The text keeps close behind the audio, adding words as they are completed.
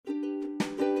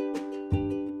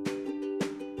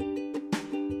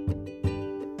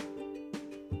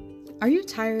Are you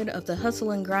tired of the hustle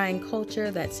and grind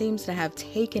culture that seems to have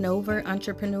taken over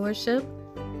entrepreneurship?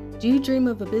 Do you dream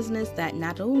of a business that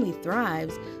not only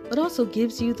thrives, but also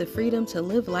gives you the freedom to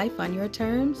live life on your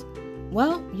terms?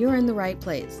 Well, you're in the right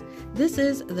place. This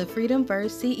is the Freedom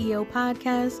First CEO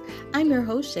podcast. I'm your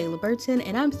host, Shayla Burton,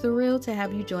 and I'm thrilled to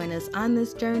have you join us on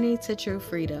this journey to true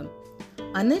freedom.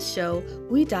 On this show,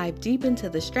 we dive deep into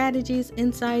the strategies,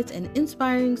 insights, and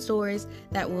inspiring stories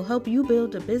that will help you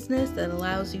build a business that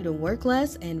allows you to work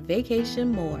less and vacation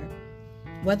more.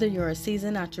 Whether you're a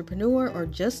seasoned entrepreneur or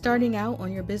just starting out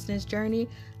on your business journey,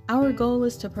 our goal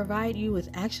is to provide you with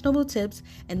actionable tips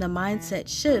and the mindset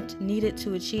shift needed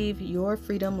to achieve your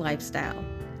freedom lifestyle.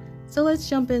 So let's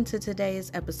jump into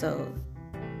today's episode.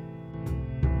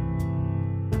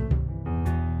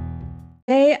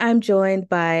 Today, I'm joined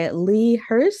by Leigh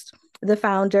Hurst, the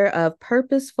founder of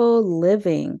Purposeful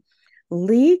Living.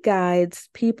 Leigh guides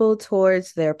people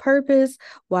towards their purpose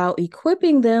while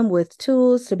equipping them with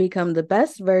tools to become the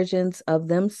best versions of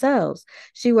themselves.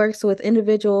 She works with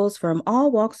individuals from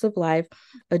all walks of life,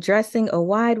 addressing a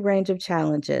wide range of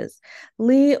challenges.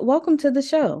 Leigh, welcome to the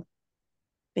show.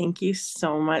 Thank you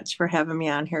so much for having me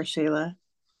on here, Shayla.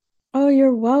 Oh,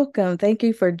 you're welcome. Thank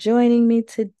you for joining me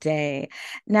today.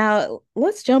 Now,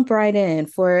 let's jump right in.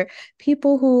 For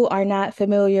people who are not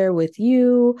familiar with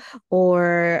you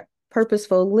or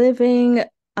Purposeful Living,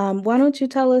 why don't you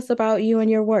tell us about you and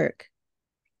your work?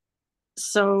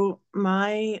 So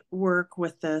my work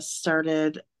with this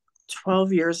started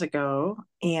 12 years ago,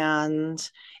 and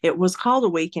it was called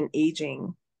Awaken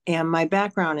Aging. And my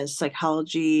background is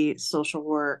psychology, social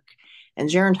work, and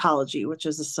gerontology, which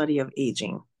is the study of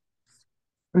aging.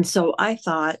 And so I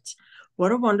thought,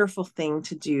 what a wonderful thing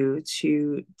to do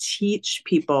to teach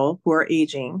people who are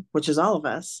aging, which is all of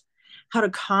us, how to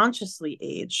consciously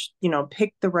age,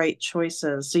 pick the right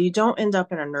choices so you don't end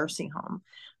up in a nursing home.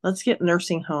 Let's get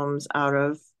nursing homes out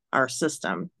of our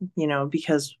system,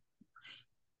 because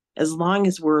as long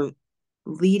as we're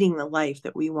leading the life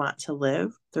that we want to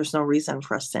live, there's no reason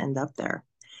for us to end up there.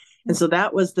 And so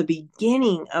that was the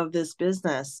beginning of this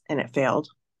business, and it failed.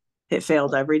 It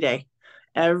failed every day.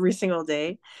 Every single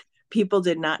day. People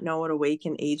did not know what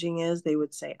awaken aging is. They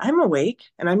would say, I'm awake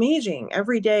and I'm aging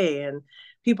every day. And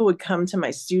people would come to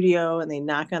my studio and they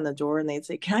knock on the door and they'd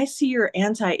say, can I see your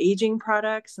anti-aging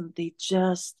products? And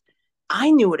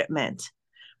I knew what it meant,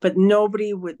 but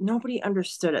nobody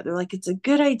understood it. They're like, it's a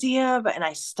good idea. And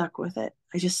I stuck with it.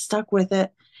 I just stuck with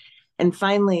it. And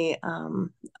finally,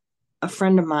 a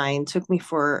friend of mine took me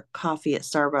for coffee at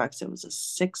Starbucks. It was a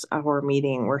 6-hour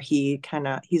meeting where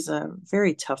he's a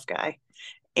very tough guy.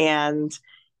 And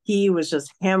he was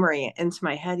just hammering it into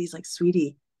my head. He's like,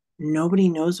 sweetie, nobody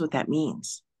knows what that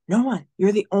means. No one.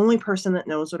 You're the only person that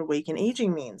knows what awaken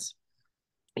aging means.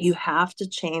 You have to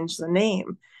change the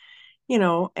name,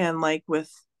 and like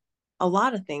with a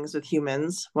lot of things with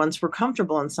humans, once we're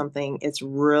comfortable in something, it's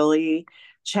really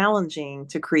challenging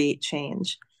to create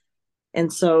change.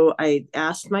 And so I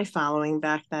asked my following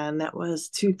back then, that was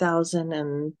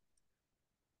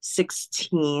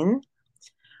 2016.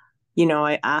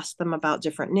 I asked them about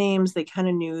different names. They kind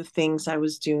of knew things I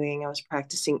was doing. I was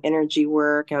practicing energy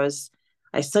work. I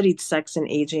studied sex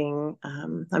and aging.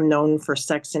 I'm known for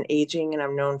sex and aging, and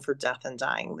I'm known for death and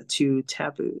dying, the two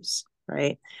taboos,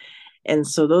 right? And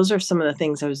so those are some of the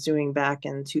things I was doing back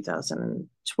in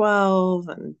 2012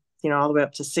 and, all the way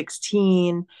up to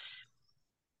 16.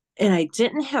 And I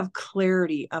didn't have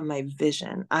clarity on my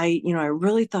vision. I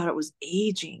really thought it was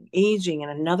aging.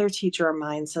 And another teacher of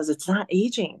mine says, it's not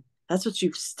aging. That's what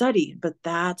you've studied, but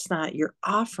that's not your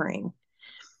offering.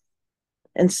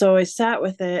 And so I sat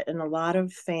with it, and a lot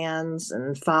of fans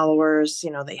and followers,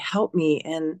 they helped me.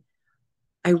 And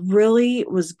I really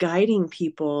was guiding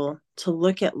people to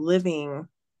look at living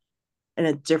in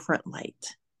a different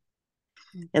light.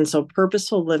 And so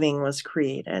Purposeful Living was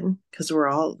created because we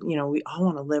all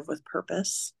want to live with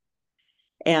purpose.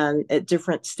 And at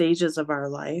different stages of our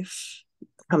life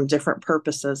come different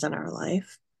purposes in our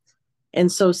life.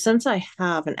 And so since I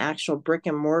have an actual brick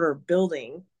and mortar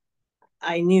building,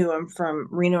 I knew I'm from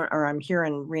Reno, or I'm here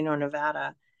in Reno,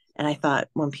 Nevada. And I thought,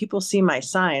 when people see my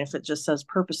sign, if it just says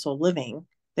Purposeful Living,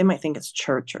 they might think it's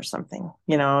church or something,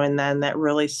 and then that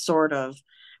really sort of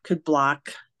could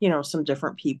block some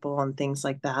different people and things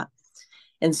like that.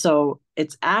 And so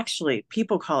it's actually,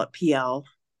 people call it PL,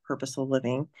 Purposeful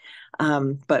Living,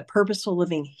 but Purposeful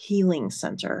Living Healing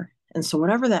Center. And so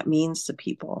whatever that means to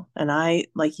people. And I,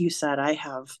 like you said, I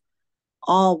have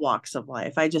all walks of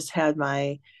life. I just had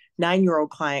my 9-year-old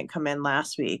client come in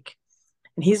last week,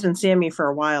 and he's been seeing me for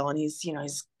a while, and he's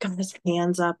got his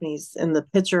hands up and he's in the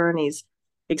picture, and he's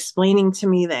explaining to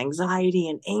me the anxiety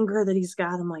and anger that he's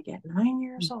got. I'm like, at 9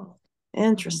 years old,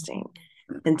 interesting.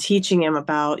 And teaching him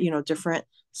about, different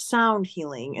sound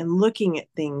healing and looking at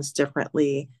things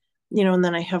differently. And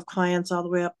then I have clients all the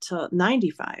way up to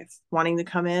 95 wanting to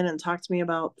come in and talk to me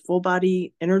about full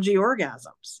body energy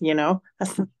orgasms.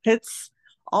 It's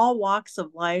all walks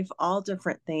of life, all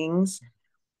different things.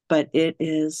 But it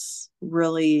is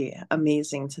really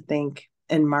amazing to think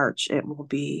in March it will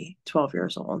be 12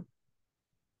 years old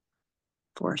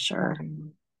for sure.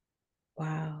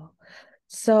 Wow.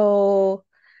 So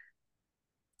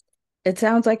it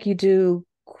sounds like you do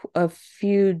a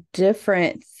few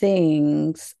different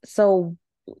things. So,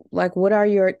 like,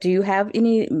 do you have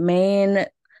any main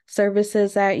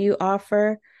services that you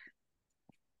offer?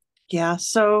 Yeah.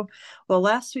 So, well,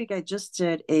 last week I just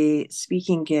did a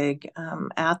speaking gig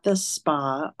at the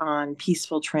spa on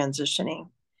peaceful transitioning,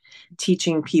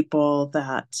 teaching people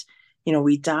that,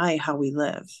 we die how we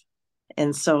live.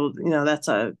 And so, that's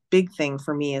a big thing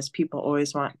for me is people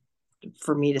always want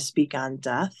for me to speak on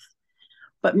death.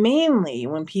 But mainly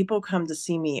when people come to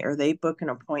see me or they book an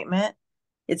appointment,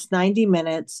 it's 90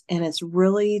 minutes and it's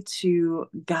really to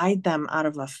guide them out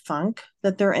of a funk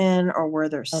that they're in or where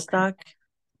they're Okay. stuck.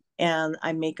 And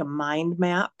I make a mind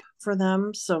map for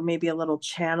them. So maybe a little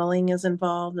channeling is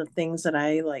involved of things that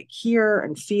I like hear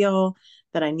and feel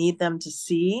that I need them to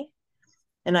see.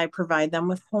 And I provide them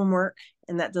with homework.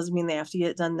 And that doesn't mean they have to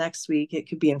get it done next week. It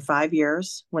could be in 5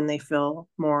 years when they feel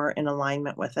more in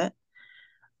alignment with it.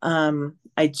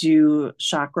 I do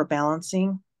chakra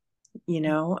balancing,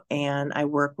 and I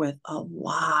work with a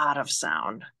lot of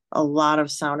sound, a lot of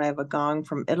sound. I have a gong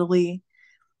from Italy.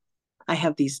 I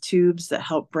have these tubes that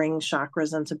help bring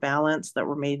chakras into balance that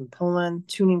were made in Poland,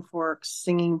 tuning forks,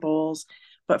 singing bowls.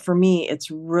 But for me, it's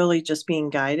really just being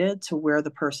guided to where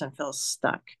the person feels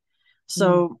stuck. Mm-hmm.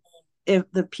 So if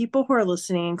the people who are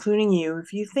listening, including you,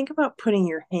 if you think about putting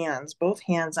your hands, both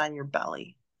hands on your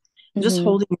belly, and just Mm-hmm.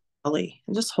 holding your belly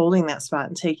and just holding that spot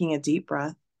and taking a deep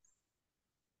breath.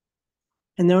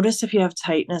 And notice if you have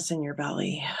tightness in your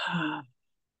belly.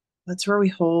 That's where we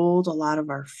hold a lot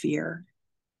of our fear.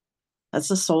 That's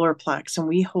the solar plex, and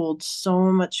we hold so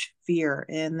much fear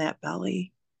in that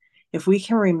belly. If we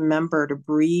can remember to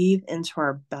breathe into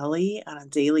our belly on a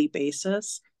daily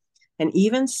basis and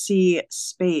even see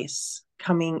space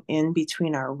coming in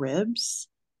between our ribs,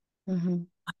 Mm-hmm.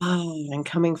 and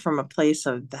coming from a place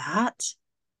of that,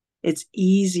 it's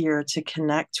easier to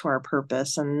connect to our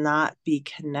purpose and not be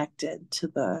connected to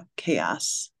the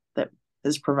chaos that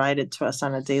is provided to us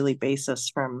on a daily basis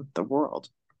from the world.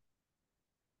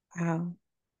 Wow.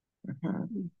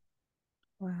 Mhm.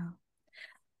 Wow.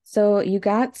 So you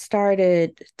got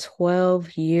started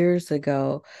 12 years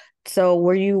ago. So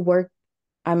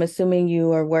I'm assuming you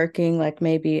were working like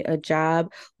maybe a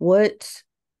job. What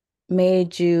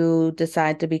made you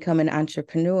decide to become an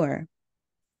entrepreneur?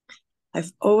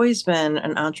 I've always been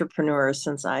an entrepreneur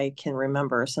since I can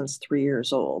remember, since 3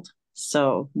 years old.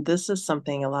 So this is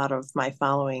something a lot of my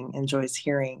following enjoys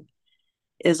hearing.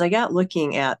 Is I got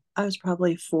looking at, I was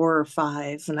probably 4 or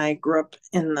 5, and I grew up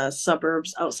in the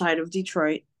suburbs outside of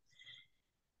Detroit.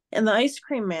 And the ice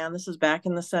cream man, this is back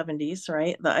in the 70s,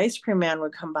 right? The ice cream man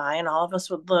would come by and all of us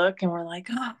would look and we're like,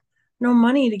 oh, no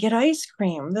money to get ice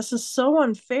cream. This is so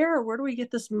unfair. Where do we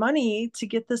get this money to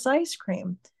get this ice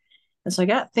cream? And so I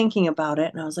got thinking about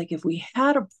it and I was like, if we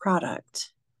had a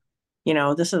product,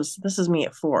 this is me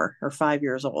at 4 or 5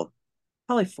 years old,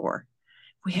 probably 4.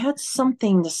 If we had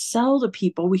something to sell to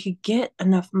people, we could get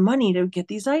enough money to get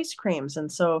these ice creams.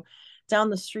 And so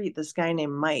down the street, this guy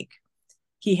named Mike,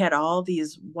 he had all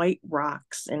these white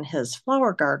rocks in his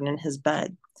flower garden in his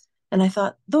bed. And I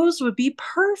thought those would be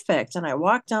perfect. And I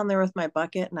walked down there with my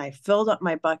bucket and I filled up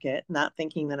my bucket, not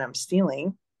thinking that I'm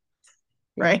stealing,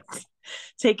 Yeah. right?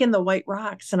 Taking the white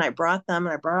rocks and I brought them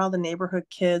and I brought all the neighborhood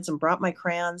kids and brought my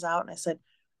crayons out. And I said,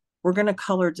 we're going to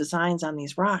color designs on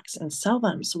these rocks and sell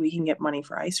them so we can get money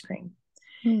for ice cream.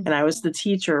 Hmm. And I was the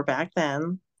teacher back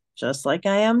then, just like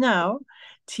I am now,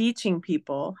 teaching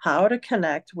people how to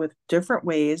connect with different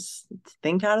ways, to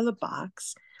think out of the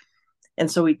box. And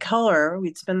so we'd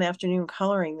spend the afternoon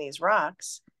coloring these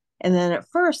rocks. And then at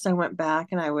first I went back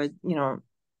and I would,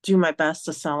 do my best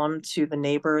to sell them to the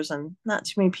neighbors, and not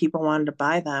too many people wanted to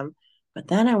buy them. But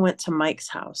then I went to Mike's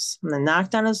house and I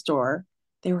knocked on his door.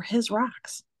 They were his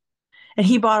rocks. And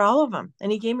he bought all of them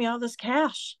and he gave me all this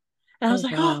cash. And I was Oh,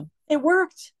 like, oh, wow. it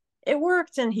worked. It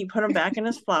worked. And he put them back in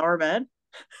his flower bed.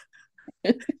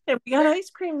 And we got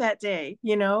ice cream that day,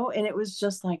 and it was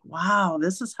just like, wow,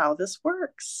 this is how this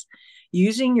works.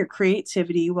 Using your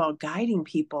creativity while guiding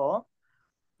people,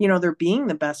 they're being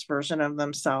the best version of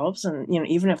themselves. And,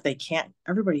 even if they can't,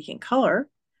 everybody can color,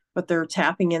 but they're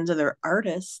tapping into their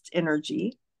artist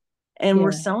energy, and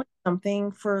we're Yeah. selling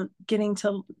something for getting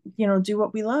to, do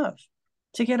what we love,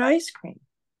 to get ice cream.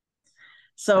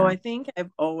 So Wow. I think I've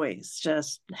always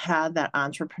just had that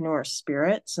entrepreneur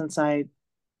spirit since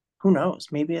who knows,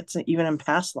 maybe it's even in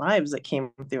past lives that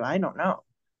came through. I don't know,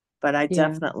 but I Yeah.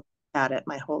 definitely had it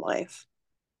my whole life.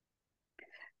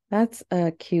 That's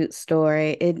a cute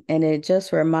story. And it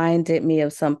just reminded me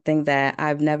of something that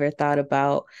I've never thought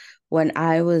about. When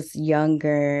I was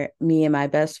younger, me and my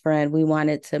best friend, we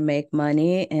wanted to make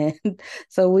money. And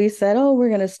so we said, oh, we're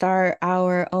going to start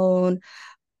our own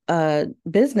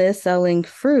business selling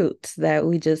fruit that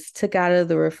we just took out of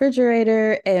the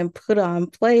refrigerator and put on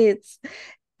plates.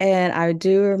 And I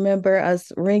do remember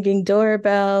us ringing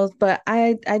doorbells, but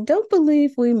I don't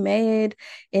believe we made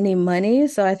any money.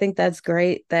 So I think that's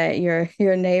great that your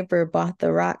neighbor bought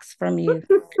the rocks from you.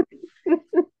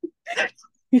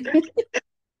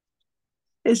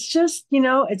 It's just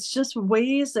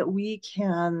ways that we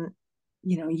can,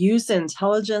 use the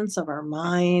intelligence of our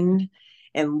mind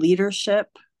and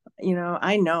leadership.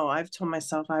 I know I've told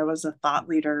myself I was a thought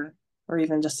leader, or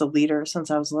even just a leader, since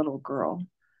I was a little girl,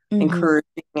 Hmm.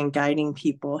 encouraging and guiding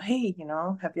people. Hey,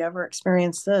 have you ever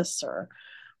experienced this? Or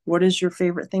what is your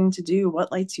favorite thing to do?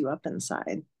 What lights you up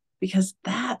inside? Because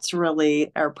that's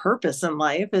really our purpose in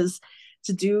life, is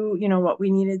to do, what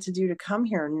we needed to do to come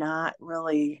here, not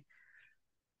really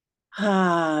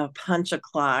punch a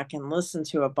clock and listen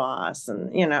to a boss.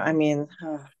 And,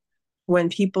 when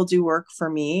people do work for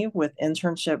me with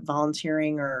internship,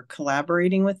 volunteering, or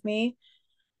collaborating with me,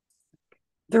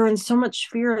 they're in so much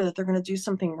fear that they're going to do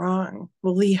something wrong.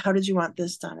 Well, Leigh, how did you want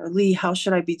this done? Or Leigh, how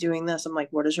should I be doing this? I'm like,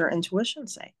 what does your intuition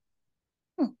say?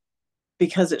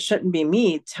 Because it shouldn't be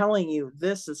me telling you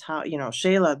this is how,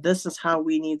 Shayla, this is how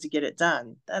we need to get it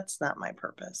done. That's not my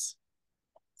purpose.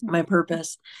 My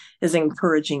purpose is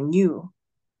encouraging you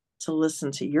to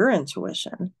listen to your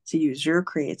intuition, to use your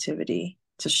creativity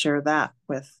to share that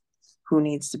with who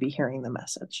needs to be hearing the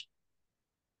message.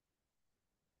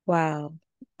 Wow.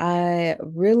 I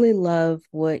really love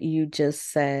what you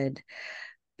just said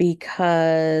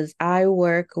because I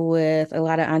work with a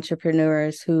lot of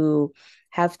entrepreneurs who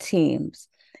have teams.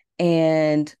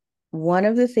 And one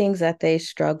of the things that they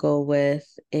struggle with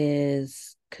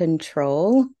is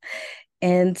control.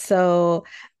 And so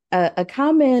a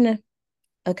common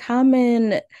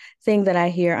thing that I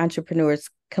hear entrepreneurs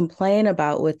complain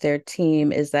about with their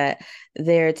team is that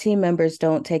their team members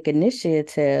don't take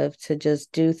initiative to just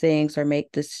do things or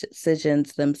make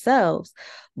decisions themselves.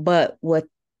 But what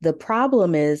the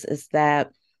problem is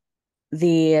that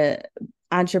the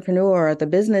entrepreneur or the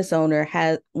business owner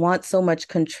has wants so much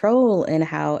control in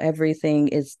how everything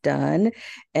is done,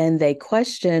 and they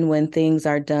question when things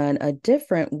are done a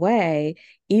different way,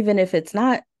 even if it's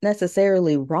not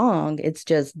necessarily wrong, it's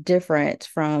just different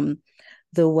from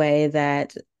the way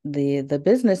that the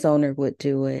business owner would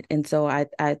do it. And so I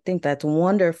think that's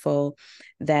wonderful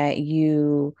that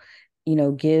you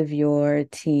give your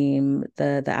team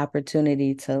the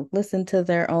opportunity to listen to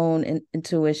their own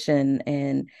intuition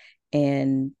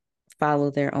and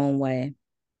follow their own way.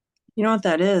 You know what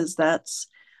that is? That's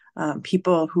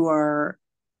people who are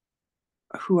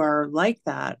like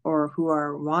that, or who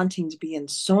are wanting to be in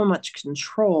so much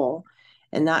control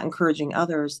and not encouraging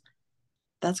others.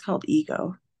 That's called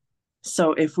ego.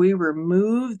 So if we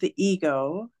remove the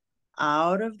ego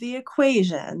out of the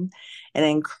equation and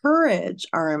encourage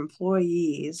our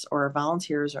employees or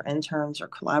volunteers or interns or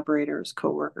collaborators,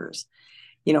 coworkers,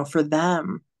 for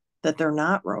them, that they're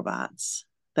not robots,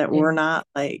 that Yeah. we're not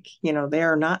like, they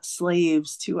are not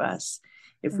slaves to us.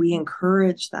 If we Mhm.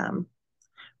 encourage them,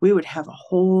 we would have a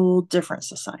whole different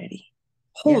society,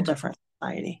 whole Yeah. different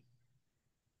society.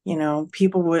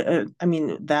 People would, I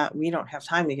mean, that we don't have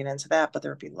time to get into that, but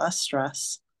there'd be less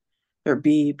stress. There'd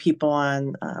be people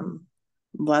on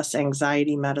less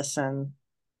anxiety medicine.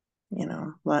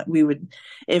 We would,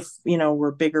 if,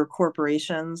 we're bigger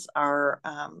corporations, our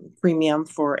premium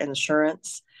for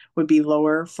insurance would be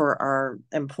lower for our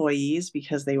employees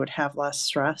because they would have less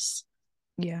stress.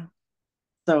 Yeah.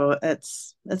 So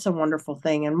it's a wonderful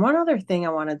thing. And one other thing I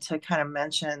wanted to kind of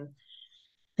mention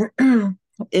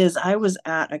is I was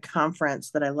at a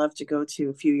conference that I love to go to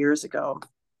a few years ago.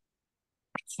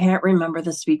 Can't remember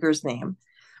the speaker's name,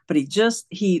 but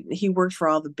he worked for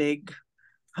all the big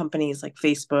companies like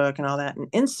Facebook and all that,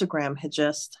 and Instagram had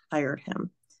just hired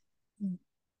him.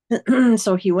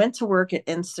 So he went to work at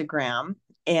Instagram,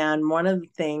 and one of the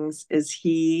things is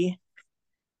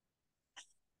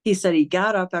He said he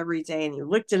got up every day and he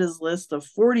looked at his list of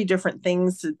 40 different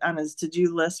things on his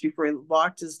to-do list before he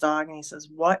walked his dog, and he says,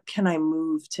 what can I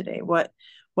move today? What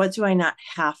do I not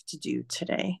have to do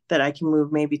today that I can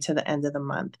move maybe to the end of the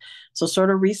month? So sort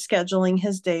of rescheduling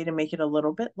his day to make it a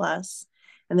little bit less.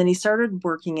 And then he started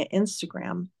working at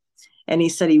Instagram. And he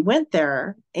said he went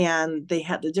there and they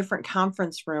had the different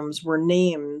conference rooms were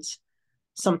named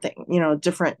something,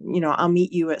 different, I'll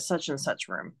meet you at such and such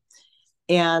room.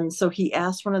 And so he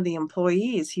asked one of the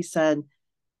employees, he said,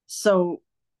 so,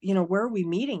 where are we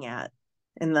meeting at?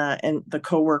 And the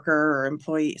coworker or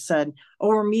employee said, oh,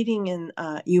 we're meeting in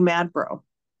You Mad Bro.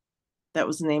 That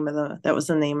was the name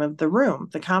of the room,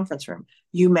 the conference room.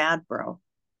 You Mad Bro.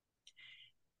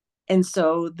 And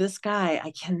so this guy,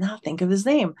 I cannot think of his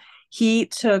name. He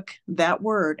took that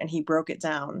word and he broke it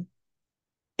down.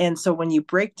 And so when you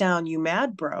break down You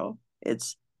Mad Bro,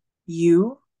 it's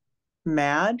you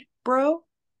mad bro?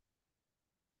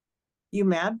 You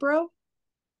mad bro?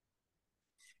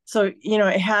 So,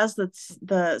 it has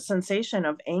the sensation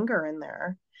of anger in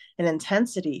there and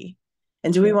intensity.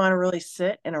 And do we Yeah. want to really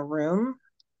sit in a room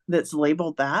that's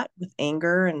labeled that with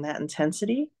anger and that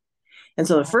intensity? And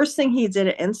so the first thing he did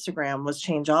at Instagram was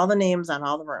change all the names on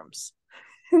all the rooms.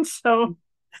 And so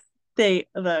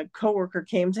the coworker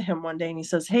came to him one day and he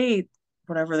says, hey,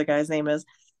 whatever the guy's name is,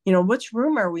 which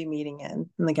room are we meeting in?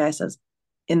 And the guy says,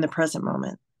 in the present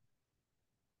moment.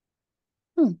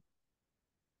 Hmm.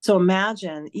 So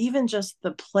imagine even just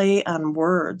the play on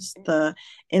words, the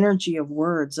energy of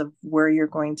words of where you're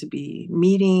going to be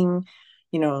meeting,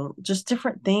 just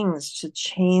different things to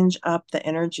change up the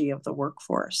energy of the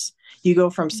workforce. You go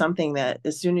from something that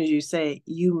as soon as you say,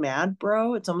 you mad,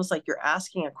 bro, it's almost like you're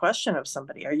asking a question of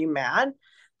somebody, are you mad?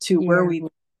 To where Yeah. we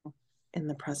in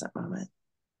the present moment.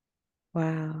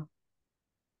 Wow.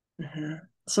 Mm-hmm.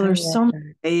 So I there's love so many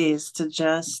that. ways to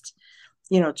just,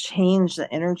 change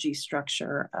the energy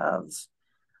structure of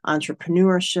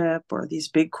entrepreneurship or these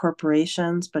big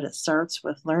corporations, but it starts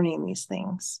with learning these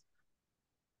things.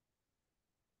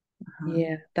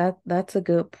 Mhm. Yeah, that's a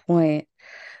good point.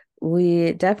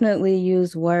 We definitely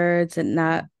use words and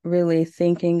not really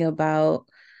thinking about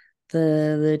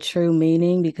the true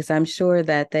meaning because I'm sure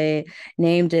that they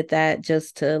named it that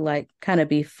just to like kind of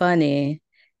be funny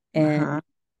and Uh-huh.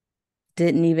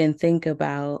 didn't even think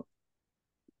about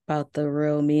the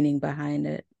real meaning behind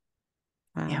it.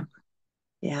 Yeah. Wow.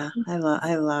 Yeah.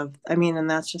 I mean, and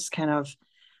that's just kind of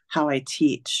how I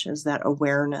teach is that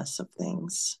awareness of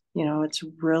things. It's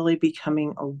really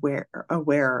becoming aware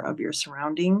of your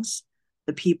surroundings,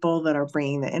 the people that are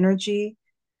bringing the energy,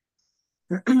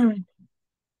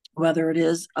 whether it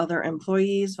is other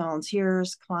employees,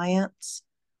 volunteers, clients,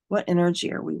 what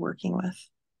energy are we working with?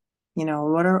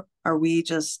 What are we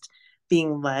just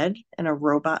being led in a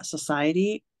robot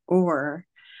society, or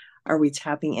are we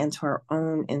tapping into our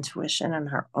own intuition and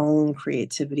our own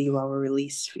creativity while we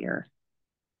release fear?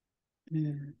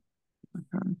 Mm,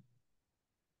 Mhm.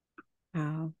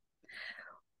 wow.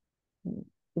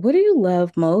 What do you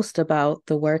love most about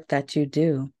the work that you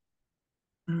do?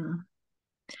 Mhm.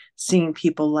 Seeing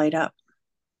people light up,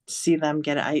 see them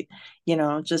get it.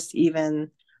 Just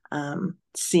even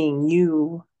seeing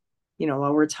you,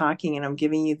 while we're talking and I'm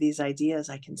giving you these ideas,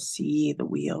 I can see the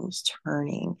wheels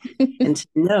turning, and to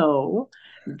know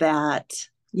that,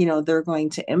 they're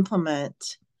going to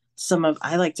implement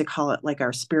I like to call it like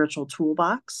our spiritual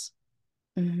toolbox.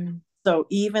 Mhm. So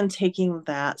even taking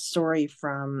that story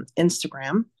from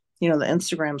Instagram, the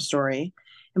Instagram story,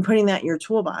 and putting that in your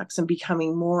toolbox and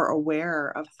becoming more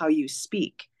aware of how you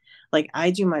speak. Like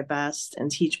I do my best and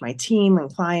teach my team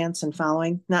and clients and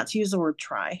following not to use the word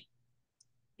try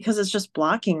because it's just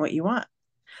blocking what you want.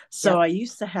 So Yep. I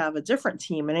used to have a different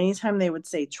team, and anytime they would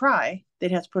say try,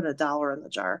 they'd have to put $1 in the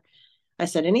jar. I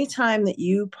said, anytime that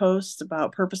you post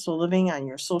about purposeful living on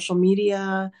your social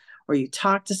media, or you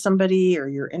talk to somebody, or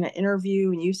you're in an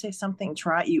interview and you say something,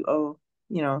 try, you owe,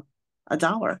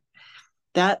 $1.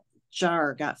 That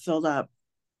jar got filled up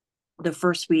the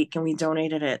first week, and we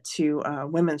donated it to a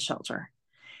women's shelter.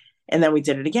 And then we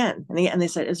did it again. And they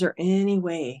said, is there any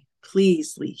way,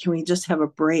 please, Leigh, can we just have a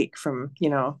break from,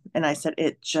 and I said,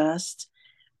 it just,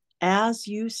 as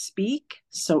you speak,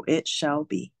 so it shall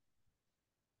be.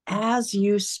 As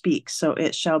you speak, so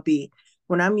it shall be.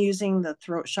 When I'm using the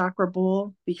throat chakra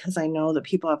bowl, because I know that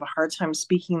people have a hard time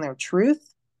speaking their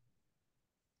truth,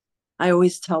 I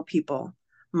always tell people,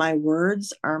 my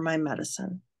words are my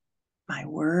medicine. My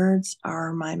words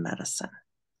are my medicine.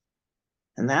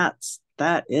 And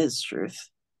that is truth.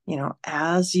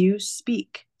 As you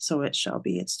speak, so it shall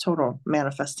be. It's total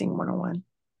manifesting 101.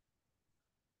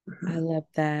 I Mhm. love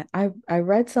that. I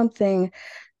read something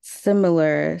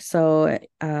similar. So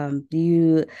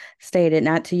you stated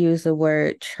not to use the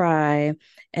word try,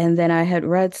 and then I had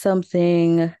read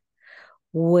something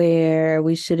where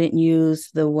we shouldn't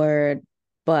use the word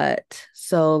but.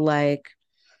 So like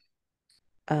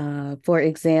for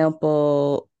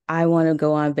example, I want to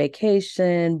go on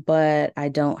vacation, but I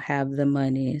don't have the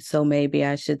money. So maybe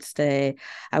I should say,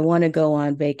 I want to go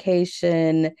on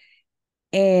vacation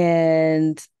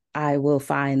and I will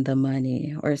find the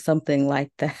money or something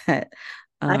like that.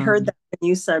 I heard Um, that when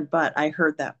you said, but I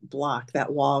heard that block,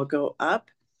 that wall go up,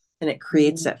 and it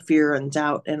creates mhm. that fear and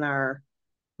doubt in our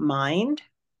mind.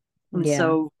 And Yeah,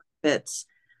 so it's,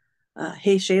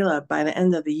 hey, Shayla, by the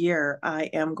end of the year, I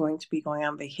am going to be going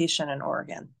on vacation in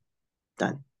Oregon.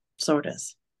 Done. So it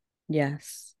is.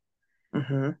 yes,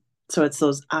 Mm-hmm. So it's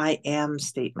those I am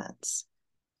statements.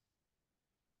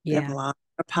 They have a yeah, lot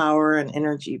of power and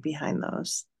energy behind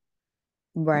those.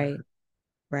 right.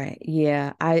 Right.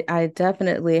 Yeah. I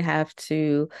definitely have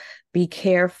to be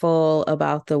careful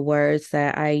about the words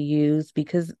that I use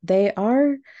because they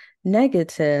are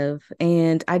negative.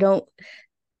 And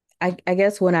I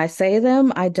guess when I say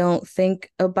them, I don't think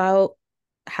about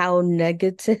how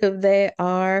negative they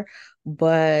are.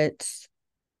 But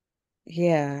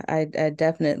yeah, I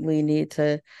definitely need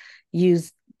to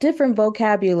use different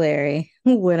vocabulary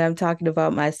when I'm talking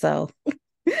about myself.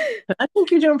 I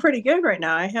think you're doing pretty good right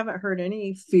now. I haven't heard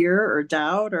any fear or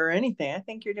doubt or anything. I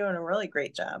think you're doing a really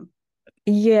great job.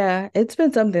 Yeah, it's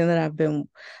been something that I've been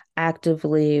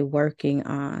actively working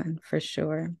on for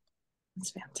sure.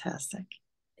 That's fantastic.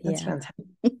 That's Yeah. fantastic.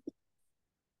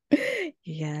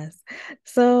 Yes.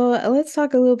 So let's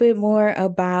talk a little bit more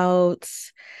about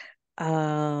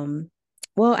um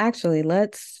well actually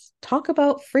let's talk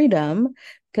about freedom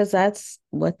because that's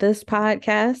what this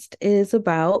podcast is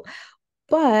about.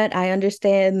 But I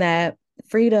understand that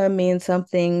freedom means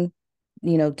something,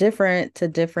 different to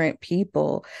different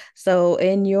people. So,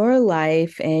 in your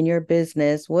life and your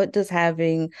business, what does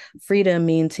having freedom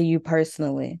mean to you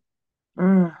personally?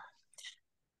 Mm.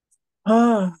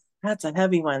 Oh, that's a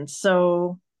heavy one.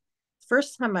 So,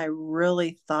 first time I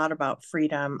really thought about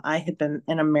freedom, I had been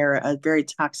in a very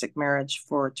toxic marriage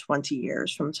for 20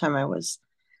 years, from the time I was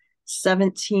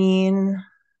 17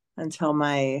 until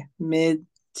my mid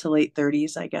to late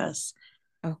 30s, I guess.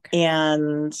 Okay.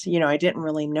 And, I didn't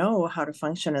really know how to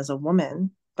function as a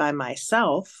woman by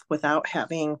myself without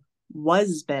having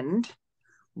husband, Yeah.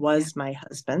 was my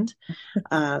husband.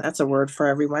 That's a word for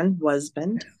everyone,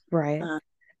 husband. Right. Uh,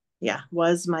 yeah,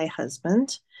 was my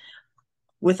husband.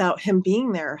 Without him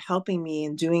being there, helping me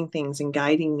and doing things and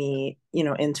guiding me,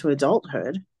 into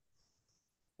adulthood.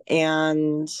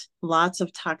 And lots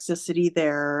of toxicity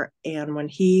there. And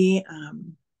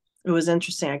it was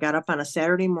interesting. I got up on a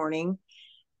Saturday morning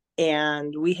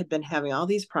and we had been having all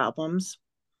these problems.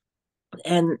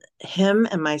 And him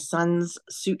and my son's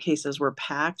suitcases were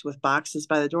packed with boxes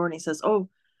by the door. And he says, "Oh,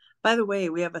 by the way,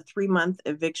 we have a 3-month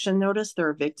eviction notice. They're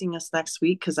evicting us next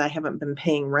week because I haven't been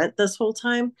paying rent this whole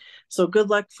time. So good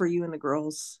luck for you and the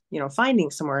girls, finding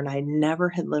somewhere." And I never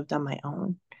had lived on my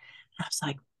own. I was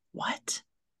like, what?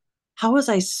 How was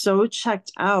I so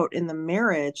checked out in the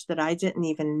marriage that I didn't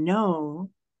even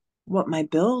know what my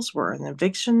bills were and the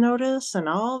eviction notice and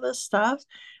all this stuff?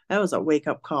 That was a wake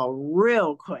up call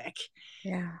real quick.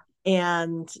 Yeah.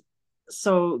 And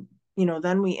so,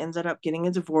 then we ended up getting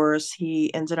a divorce.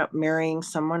 He ended up marrying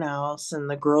someone else, and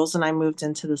the girls and I moved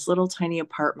into this little tiny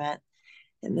apartment.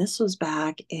 And this was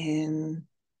back in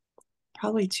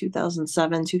probably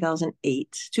 2007,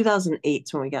 2008. 2008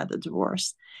 is when we got the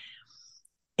divorce.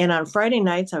 And on Friday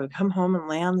nights, I would come home and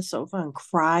lay on the sofa and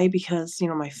cry because,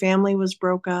 my family was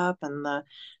broke up and the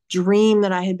dream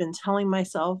that I had been telling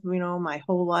myself, my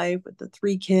whole life with the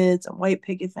 3 kids and white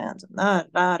picket fence and all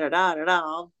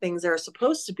the things that are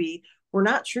supposed to be were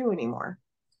not true anymore.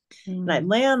 And I'd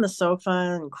Mm. lay on the sofa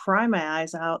and cry my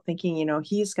eyes out, thinking,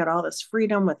 he's got all this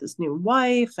freedom with his new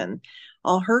wife and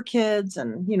all her kids,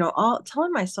 and, all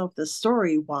telling myself this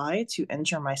story. Why? To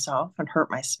injure myself and hurt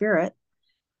my spirit.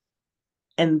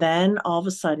 And then all of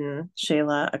a sudden,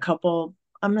 Shayla,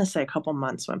 I'm going to say a couple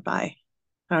months went by.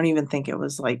 I don't even think it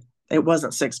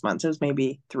wasn't 6 months. It was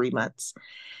maybe 3 months.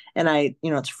 And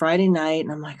it's Friday night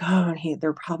and I'm like, oh,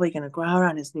 they're probably going to go out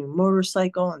on his new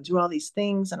motorcycle and do all these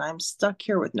things. And I'm stuck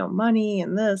here with no money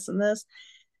and this and this.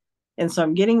 And so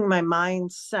I'm getting my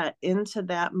mind set into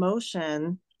that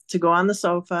motion to go on the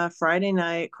sofa Friday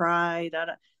night, cry, da,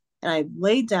 da. And I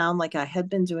laid down like I had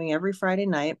been doing every Friday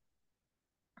night.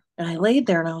 And I laid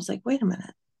there and I was like, wait a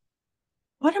minute.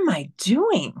 What am I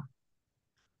doing?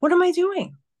 What am I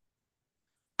doing?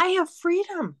 I have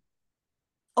freedom.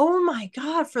 oh my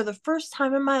God, for the first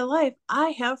time in my life, I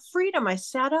have freedom. I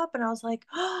sat up and I was like,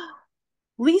 oh,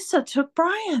 Lisa took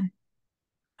Brian.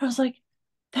 I was like,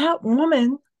 that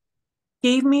woman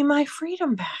gave me my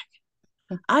freedom back.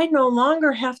 I no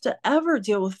longer have to ever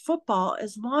deal with football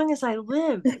as long as I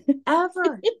live,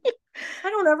 ever. I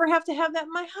don't ever have to have that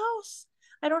in my house.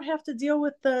 I don't have to deal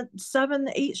with the 7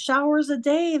 to 8 showers a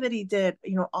day that he did.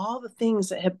 All the things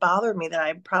that had bothered me that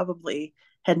I probably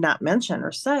had not mentioned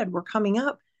or said were coming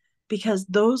up because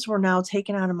those were now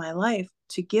taken out of my life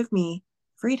to give me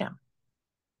freedom.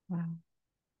 Wow.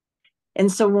 And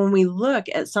so when we look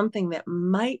at something that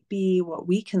might be what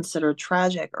we consider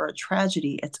tragic or a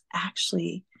tragedy, it's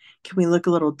actually, can we look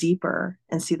a little deeper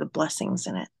and see the blessings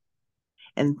in it?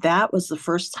 And that was the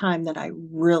first time that I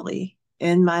really,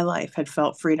 in my life, had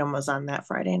felt freedom was on that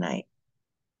Friday night.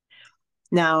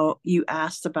 Now, you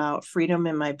asked about freedom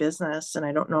in my business, and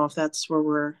I don't know if that's where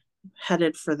we're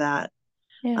headed for that,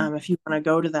 Yeah. if you want to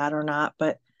go to that or not.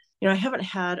 But, I haven't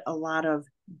had a lot of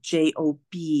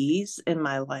JOBs in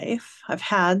my life. I've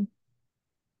had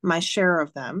my share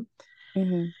of them,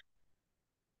 Hmm.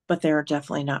 but they're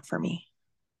definitely not for me.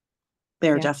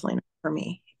 They're Yeah. definitely not for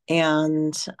me.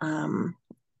 And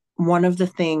one of the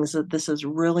things that this is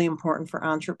really important for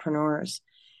entrepreneurs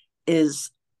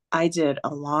is I did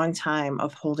a long time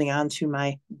of holding on to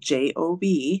my job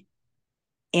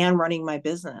and running my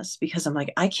business because I'm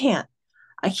like, I can't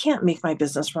make my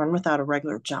business run without a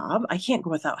regular job. I can't go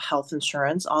without health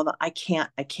insurance. All the I can't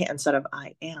instead of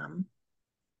I am.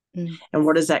 Mm. And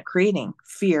what is that creating?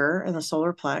 Fear in the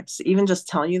solar plex. Even just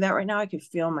telling you that right now, I can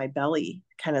feel my belly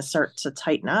kind of start to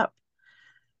tighten up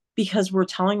because we're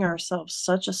telling ourselves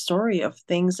such a story of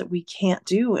things that we can't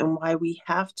do and why we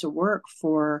have to work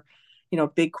for,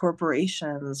 big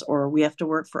corporations or we have to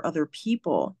work for other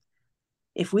people.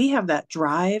 If we have that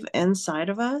drive inside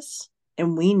of us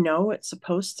and we know it's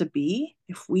supposed to be,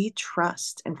 if we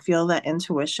trust and feel that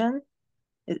intuition,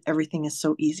 everything is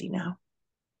so easy now.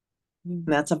 And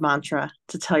Mm. that's a mantra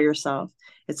to tell yourself.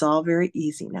 It's all very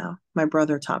easy now. My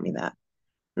brother taught me that.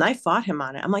 And I fought him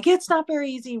on it. I'm like, it's not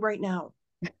very easy right now.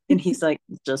 And he's like,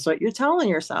 just what you're telling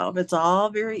yourself. It's all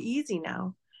very easy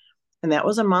now. And that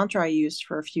was a mantra I used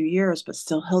for a few years, but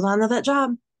still held on to that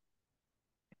job.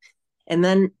 And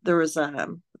then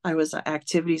I was an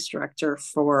activities director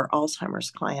for Alzheimer's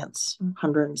clients,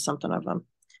 100 and something of them.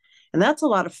 And that's a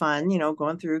lot of fun,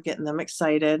 going through, getting them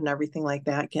excited and everything like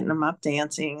that, getting them up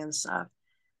dancing and stuff.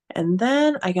 And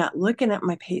then I got looking at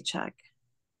my paycheck.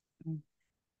 Mm.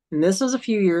 And this was a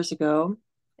few years ago.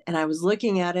 And I was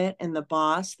looking at it, and the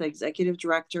boss, the executive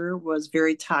director, was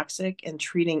very toxic and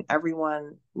treating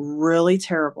everyone really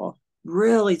terrible,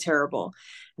 really terrible.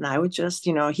 And I would just,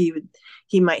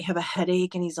 he might have a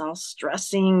headache and he's all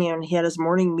stressing and he had his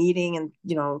morning meeting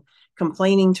and,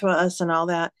 complaining to us and all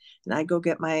that. And I go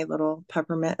get my little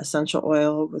peppermint essential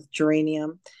oil with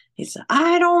geranium. He said,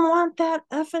 I don't want that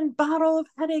effing bottle of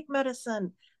headache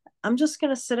medicine. I'm just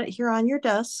going to sit it here on your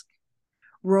desk,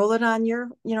 roll it on your,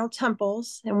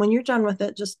 temples. And when you're done with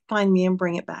it, just find me and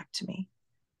bring it back to me,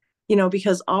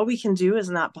 because all we can do is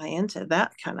not buy into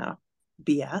that kind of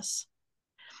BS.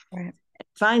 Right.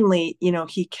 Finally,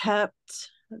 he kept,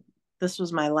 this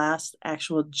was my last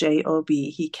actual job,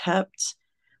 he kept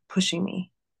pushing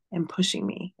me and pushing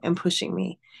me and pushing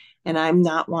me. And I'm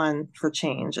not one for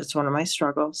change. It's one of my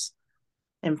struggles.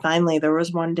 And finally, there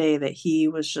was one day that he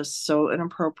was just so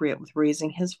inappropriate with raising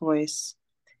his voice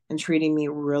and treating me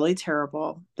really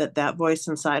terrible that voice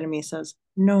inside of me says,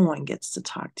 no one gets to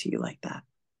talk to you like that.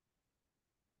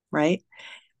 Right?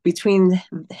 Between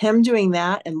him doing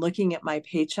that and looking at my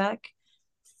paycheck,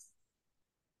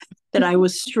 that I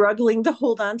was struggling to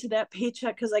hold on to that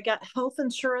paycheck because I got health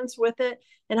insurance with it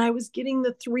and I was getting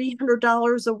the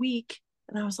 $300 a week.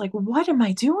 And I was like, what am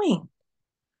I doing?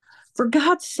 For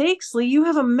God's sakes, Leigh, you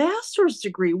have a master's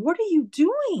degree. What are you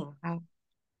doing? Wow.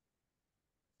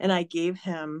 And I gave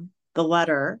him the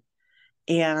letter.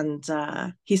 And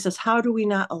he says, how do we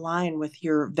not align with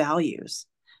your values?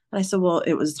 And I said, well,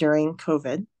 it was during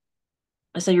COVID.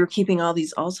 I said, you're keeping all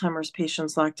these Alzheimer's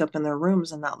patients locked up in their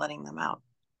rooms and not letting them out.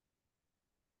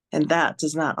 And that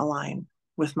does not align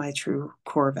with my true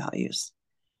core values.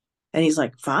 And he's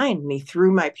like, fine. And he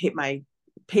threw my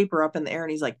paper up in the air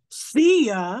and he's like, see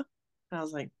ya. And I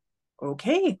was like,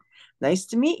 okay, nice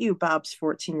to meet you, Bob's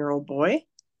 14-year-old boy.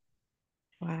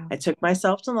 Wow. I took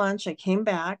myself to lunch. I came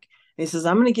back. And he says,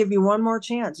 I'm going to give you one more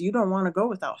chance. You don't want to go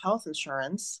without health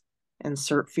insurance.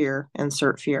 Insert fear,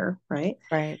 right?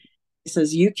 Right. He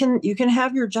says, you can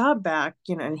have your job back,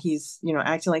 and he's,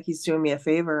 acting like he's doing me a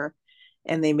favor.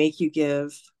 And they make you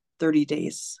give 30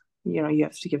 days. You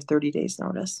have to give 30 days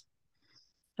notice.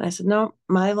 And I said, no,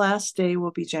 my last day will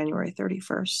be January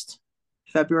 31st.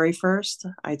 February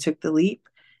 1st, I took the leap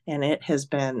and it has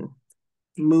been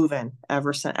moving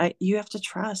ever since. You have to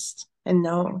trust and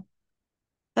know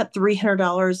that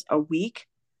 $300 a week.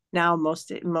 Now,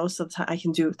 most of the time, I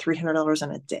can do $300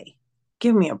 in a day.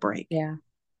 Give me a break. Yeah.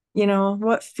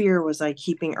 What fear was I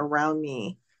keeping around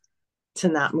me to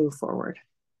not move forward?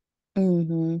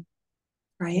 Mm-hmm. Yeah.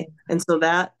 Right. And so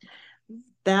that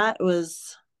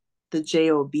was the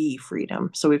job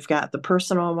freedom. So we've got the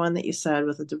personal one that you said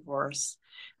with a divorce,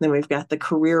 then we've got the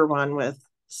career one with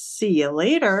see you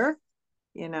later,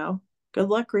 you know good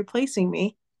luck replacing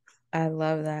me. I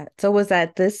love that. So was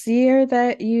that this year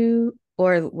that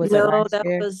or was it No, last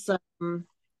year?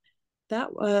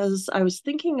 that was I was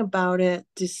thinking about it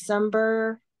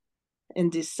December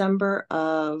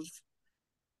of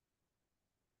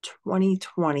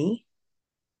 2020.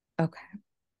 Okay.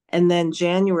 And then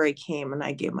January came and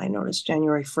I gave my notice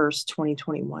January 1st,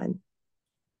 2021.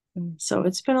 Mm. So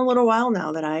it's been a little while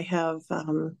now that I have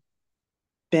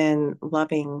been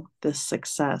loving this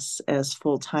success as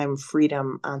full-time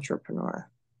freedom entrepreneur.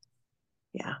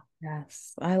 Yeah.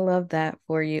 Yes, I love that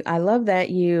for you. I love that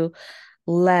you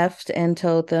left and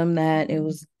told them that it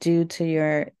was due to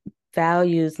your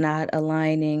values not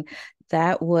aligning.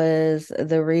 That was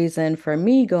the reason for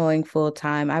me going full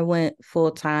time. I went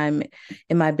full time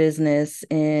in my business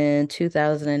in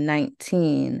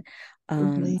 2019.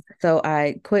 Mm-hmm. So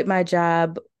I quit my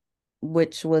job,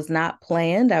 which was not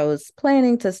planned. I was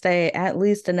planning to stay at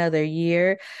least another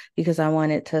year because I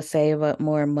wanted to save up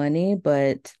more money,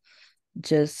 but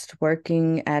just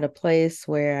working at a place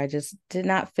where I just did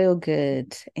not feel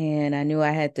good. And I knew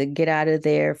I had to get out of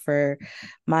there for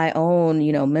my own,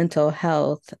 mental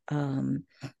health. And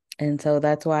so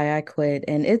that's why I quit.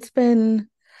 And it's been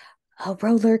a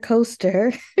roller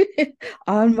coaster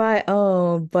on my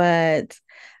own, but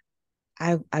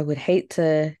I would hate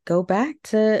to go back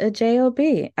to a job.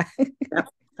 Yep,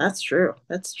 that's true.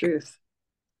 That's truth.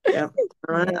 Yep.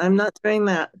 Yeah. I'm not doing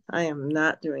that. I am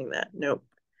not doing that. Nope.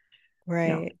 No.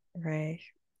 Right, right.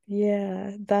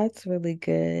 Yeah, that's really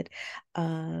good.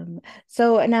 Um,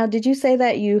 so now did you say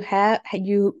that you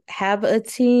have a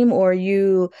team or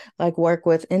you like work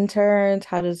with interns?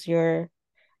 How does your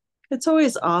It's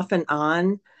always off and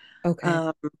on. Okay.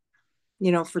 Um,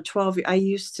 for 12 years, I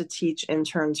used to teach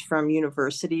interns from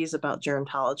universities about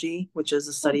gerontology, which is the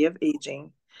Oh. study of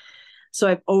aging. So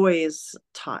I've always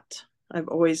taught. I've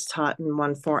always taught in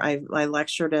one form. I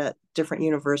lectured at different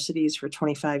universities for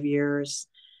 25 years.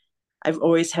 I've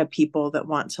always had people that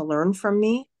want to learn from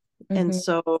me. And Hmm.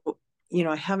 so,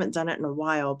 I haven't done it in a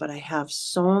while, but I have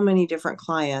so many different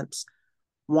clients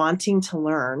wanting to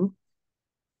learn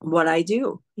what I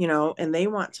do, and they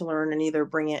want to learn and either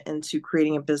bring it into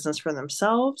creating a business for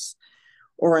themselves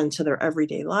or into their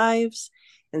everyday lives.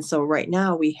 And so right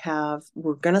now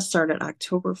we're going to start at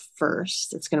October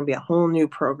 1st. It's going to be a whole new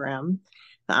program.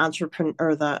 The entrepreneur,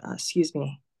 or excuse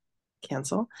me,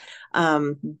 cancel,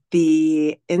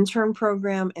 the intern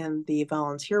program and the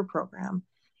volunteer program.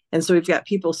 And so we've got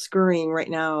people scurrying right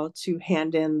now to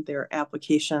hand in their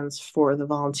applications for the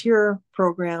volunteer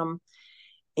program.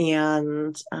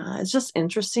 And it's just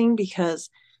interesting because,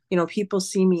 people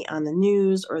see me on the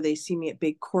news or they see me at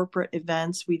big corporate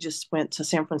events. We just went to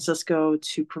San Francisco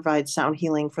to provide sound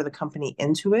healing for the company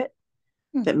Intuit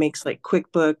that makes like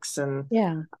QuickBooks and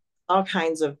Yeah, all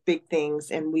kinds of big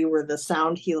things. And we were the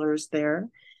sound healers there,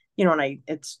 and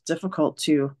it's difficult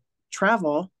to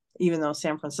travel, even though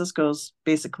San Francisco's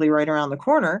basically right around the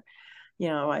corner.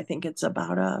 I think it's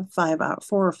about a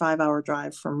 4 or 5 hour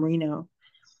drive from Reno.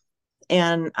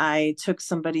 And I took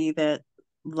somebody that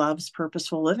loves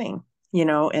purposeful living,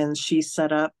 and she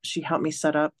helped me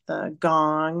set up the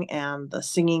gong and the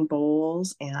singing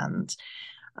bowls. And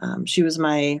she was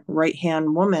my right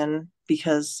hand woman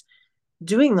because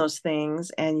doing those things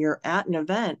and you're at an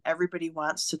event, everybody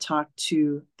wants to talk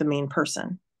to the main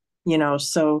person,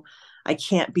 so I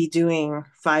can't be doing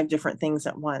 5 different things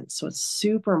at once. So it's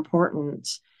super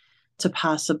important to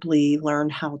possibly learn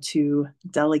how to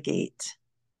delegate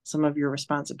some of your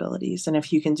responsibilities. And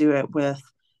if you can do it with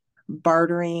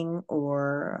bartering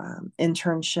or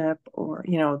internship, or,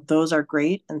 those are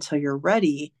great until you're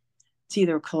ready to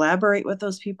either collaborate with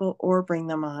those people or bring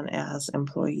them on as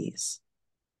employees.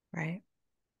 right.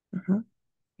 Mhm.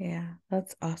 Yeah,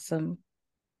 that's awesome.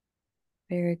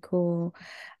 Very cool.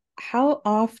 How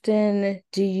often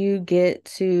do you get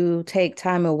to take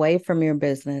time away from your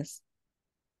business?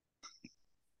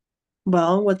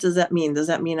 Well, what does that mean? Does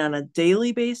that mean on a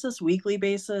daily basis, weekly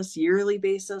basis, yearly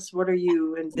basis? What are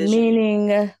you envisioning?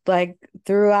 Meaning, like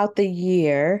throughout the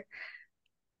year,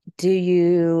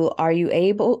 are you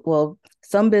able, well,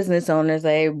 some business owners,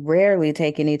 they rarely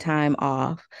take any time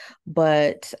off,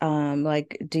 but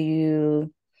like, do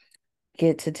you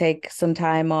get to take some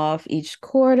time off each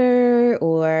quarter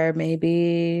or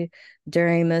maybe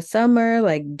during the summer?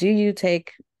 Like, do you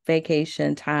take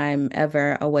vacation time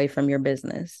ever away from your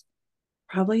business?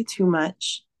 Probably too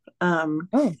much. Um,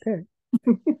 Oh, good.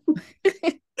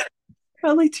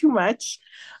 Probably too much.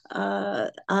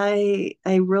 I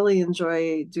really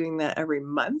enjoy doing that every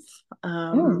month.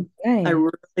 Oh, I nice.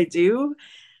 really do,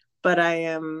 but I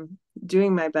am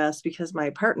doing my best because my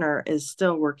partner is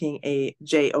still working a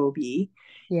job, and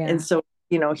Yeah, so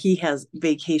he has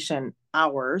vacation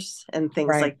hours and things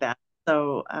right. like that.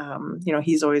 So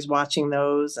he's always watching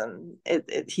those, and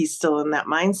he's still in that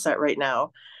mindset right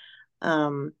now.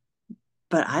 Um,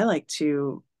 but I like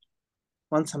to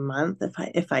once a month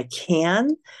if I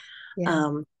can.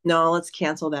 Yeah. No, let's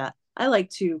cancel that. I like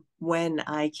to when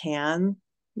I can,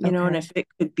 and Okay. if it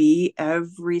could be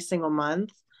every single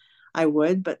month, I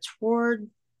would, but toward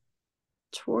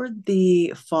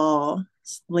the fall,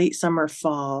 late summer,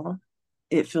 fall,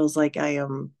 it feels like I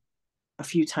am a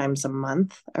few times a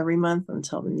month, every month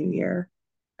until the new year.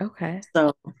 Okay.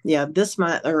 So yeah, this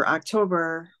month or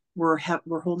October, we're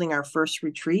holding our first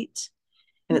retreat,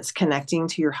 and it's connecting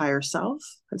to your higher self.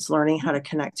 It's learning how to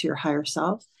connect to your higher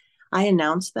self. I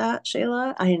announced that,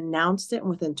 Shayla. I announced it, and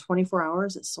within 24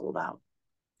 hours, it sold out.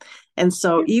 And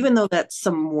so, even though that's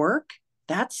some work,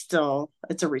 it's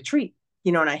a retreat,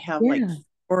 and I have like Yeah,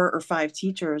 4 or 5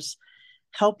 teachers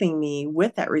helping me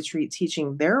with that retreat,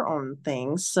 teaching their own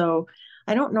things. So,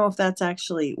 I don't know if that's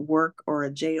actually work or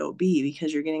a job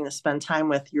because you're getting to spend time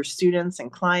with your students and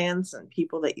clients and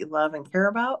people that you love and care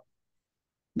about.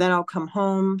 Then I'll come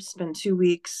home, spend 2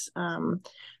 weeks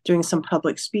doing some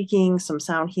public speaking, some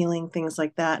sound healing, things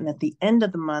like that. And at the end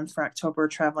of the month for October,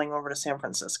 traveling over to San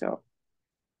Francisco.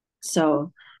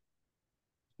 So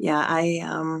yeah,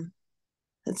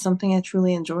 it's something I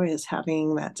truly enjoy is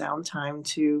having that downtime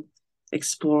to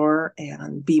explore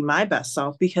and be my best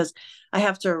self because I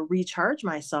have to recharge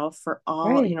myself for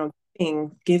all, right.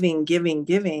 giving, giving,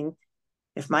 giving.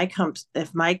 If my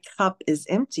cup is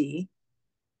empty,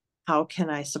 how can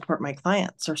I support my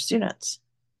clients or students?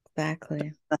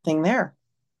 Exactly. Nothing there.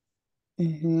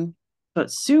 Hmm. So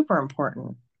it's super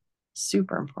important.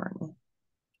 Super important.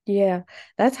 Yeah,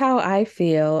 that's how I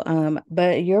feel.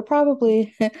 But you're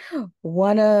probably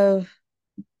one of,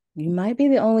 you might be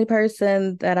the only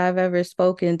person that I've ever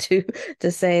spoken to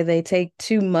to say they take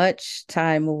too much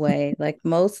time away. Like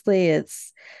mostly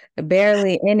it's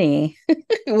barely any,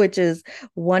 which is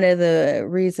one of the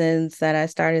reasons that I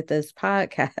started this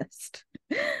podcast.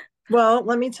 Well,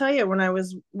 let me tell you, when I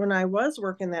was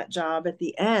working that job at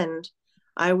the end,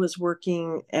 I was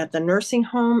working at the nursing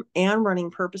home and running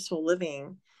purposeful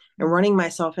living and running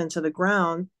myself into the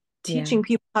ground, Yeah. teaching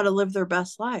people how to live their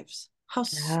best lives. How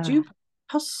Yeah. stupid,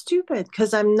 how stupid.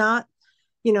 Because I'm not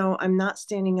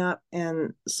standing up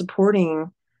and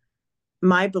supporting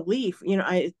my belief.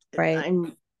 Right.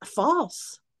 I'm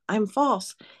false. I'm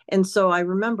false. And so I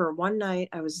remember one night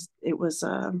it was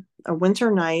a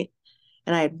winter night,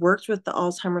 and I had worked with the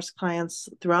Alzheimer's clients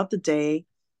throughout the day.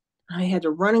 I had to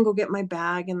run and go get my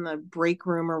bag in the break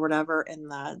room or whatever.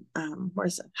 And the what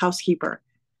is it, housekeeper,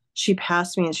 she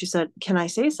passed me and she said, "Can I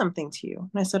say something to you?"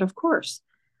 And I said, "Of course."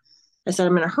 I said,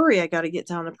 "I'm in a hurry. I got to get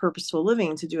down to Purposeful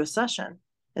Living to do a session."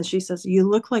 And she says, "You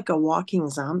look like a walking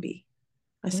zombie."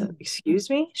 I said, Mm. "Excuse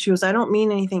me?" She goes, "I don't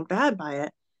mean anything bad by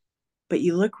it, but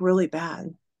you look really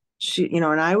bad." And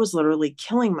I was literally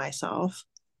killing myself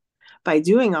by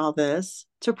doing all this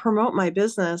to promote my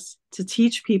business, to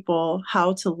teach people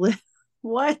how to live.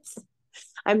 What?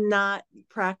 I'm not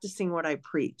practicing what I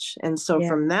preach. And so Yeah.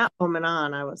 from that moment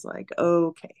on, I was like,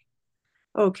 okay,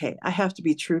 okay, I have to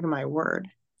be true to my word.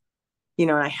 And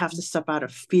I have to step out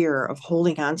of fear of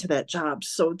holding on to that job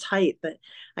so tight that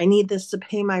I need this to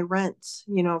pay my rent,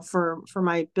 for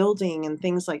my building and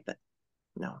things like that.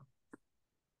 No,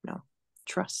 no,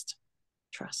 trust,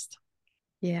 trust.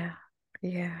 Yeah.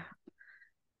 Yeah.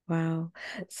 Wow.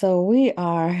 So we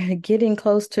are getting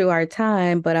close to our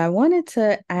time, but I wanted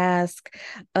to ask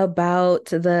about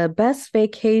the best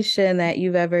vacation that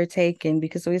you've ever taken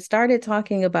because we started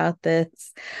talking about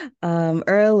this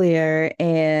earlier,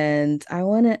 and I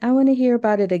want to hear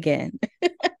about it again.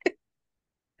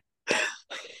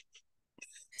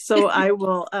 So I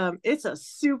will, it's a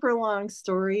super long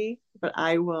story, but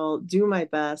I will do my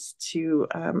best to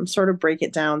sort of break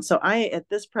it down. So at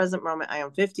this present moment, I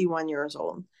am 51 years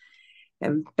old.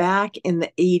 And back in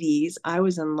the 80s, I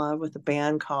was in love with a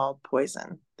band called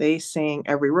Poison. They sang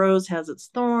Every Rose Has Its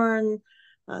Thorn.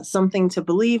 Something to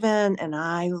Believe In. And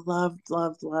I loved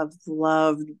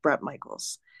Bret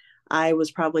Michaels. I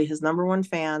was probably his number one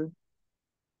fan.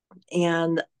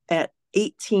 And at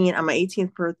 18, on my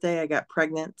 18th birthday, I got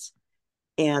pregnant.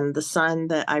 And the son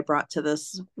that I brought to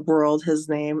this world, his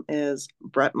name is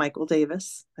Bret Michael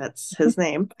Davis. That's his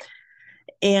name.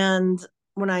 And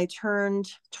when I turned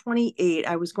 28,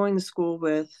 I was going to school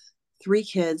with three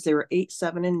kids. They were 8,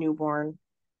 7, and newborn.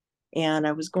 And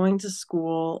I was going to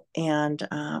school and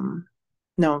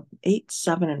no, 8,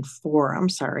 7, and 4. I'm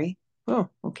sorry. Oh,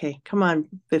 okay. Come on,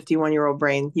 51-year-old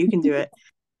brain. You can do it.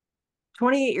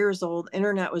 28 years old,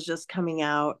 internet was just coming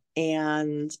out,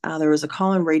 and there was a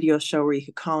call-in radio show where you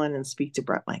could call in and speak to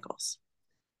Bret Michaels.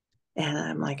 And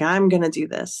I'm like, I'm going to do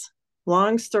this.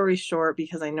 Long story short,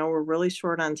 because I know we're really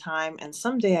short on time, and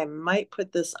someday I might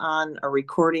put this on a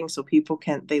recording so people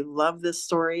can, they love this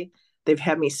story. They've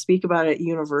had me speak about it at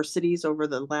universities over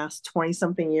the last 20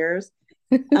 something years.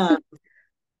 Him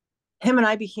and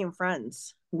I became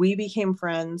friends. We became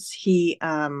friends. He,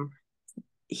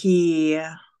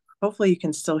 hopefully you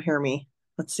can still hear me.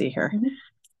 Let's see here.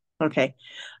 Mm-hmm. Okay.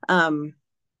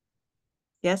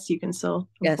 Yes, you can still,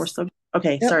 yes. We're still,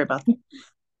 okay. Yep. Sorry about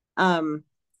that.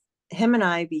 Him and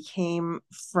I became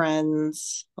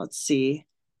friends. Let's see.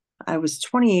 I was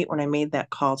 28 when I made that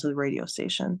call to the radio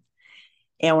station.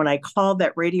 And when I called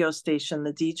that radio station,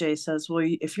 the DJ says, well,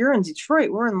 if you're in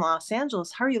Detroit, we're in Los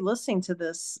Angeles. How are you listening to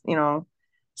this,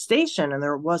 station? And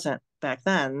there wasn't back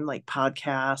then like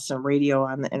podcasts and radio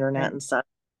on the internet right. and stuff.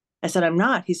 I said, I'm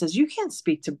not. He says, you can't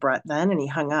speak to Bret then. And he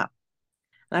hung up.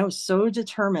 And I was so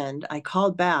determined. I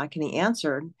called back and he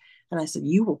answered. And I said,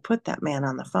 you will put that man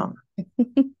on the phone.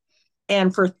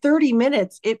 And for 30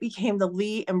 minutes, it became the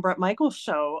Leigh and Bret Michaels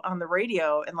show on the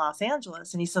radio in Los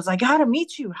Angeles. And he says, I got to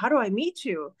meet you. How do I meet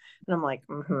you? And I'm like,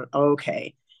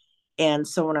 okay. And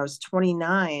so when I was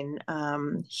 29,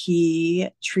 he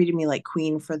treated me like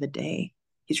queen for the day.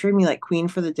 He treated me like queen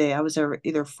for the day. I was there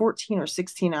either 14 or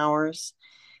 16 hours.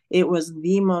 It was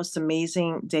the most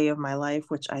amazing day of my life,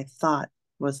 which I thought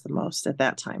was the most at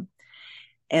that time.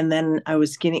 And then I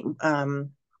was getting,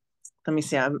 let me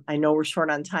see, I know we're short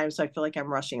on time, so I feel like I'm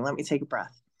rushing. Let me take a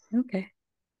breath. Okay.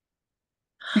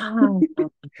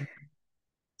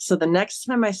 So the next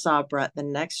time I saw Bret, the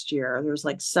next year, there was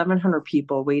like 700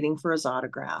 people waiting for his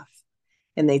autograph.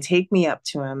 And they take me up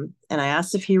to him, and I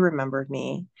asked if he remembered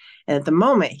me. And at the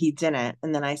moment, he didn't.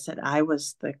 And then I said, I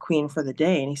was the queen for the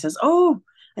day. And he says, oh,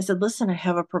 I said, listen, I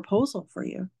have a proposal for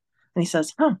you. And he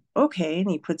says, oh, okay. And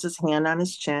he puts his hand on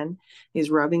his chin. He's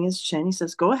rubbing his chin. He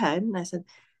says, go ahead. And I said,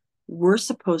 we're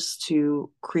supposed to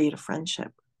create a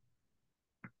friendship.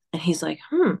 And he's like,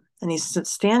 And he's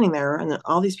standing there, and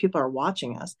all these people are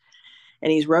watching us.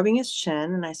 And he's rubbing his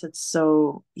chin. And I said,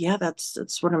 so yeah, that's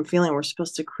what I'm feeling. We're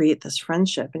supposed to create this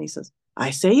friendship. And he says, I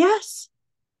say yes.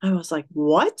 I was like,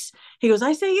 what? He goes,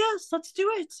 I say yes, let's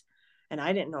do it. And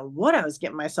I didn't know what I was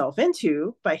getting myself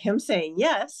into by him saying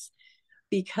yes,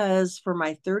 because for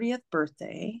my 30th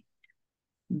birthday,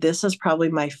 this is probably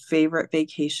my favorite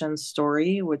vacation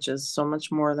story, which is so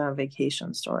much more than a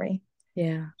vacation story.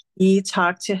 Yeah. He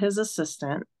talked to his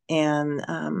assistant, and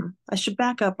I should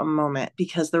back up a moment,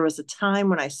 because there was a time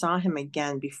when I saw him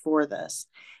again before this,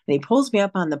 and he pulls me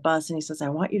up on the bus and he says, I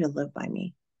want you to live by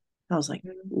me. I was like,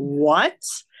 what?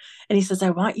 And he says,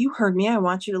 you heard me. I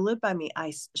want you to live by me.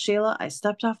 Shayla, I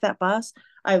stepped off that bus.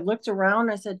 I looked around.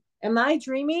 I said, am I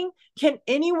dreaming? Can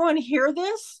anyone hear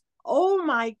this? Oh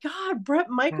my God, Bret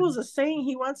Michaels is saying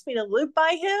he wants me to live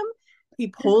by him. He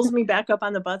pulls me back up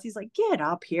on the bus. He's like, get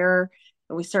up here.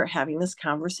 And we start having this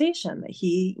conversation that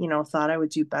he, thought I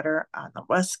would do better on the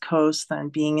West Coast than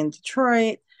being in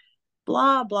Detroit,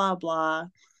 blah, blah, blah.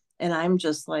 And I'm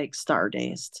just like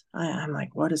star-dazed. I'm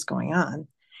like, what is going on?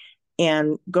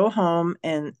 And go home,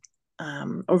 and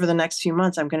over the next few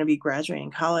months, I'm going to be graduating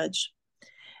college.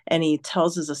 And he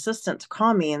tells his assistant to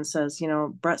call me and says,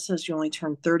 Bret says you only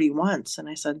turned 30 once. And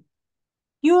I said,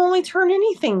 you only turn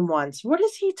anything once. What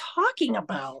is he talking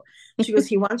about? She goes,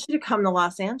 he wants you to come to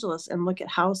Los Angeles and look at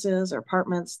houses or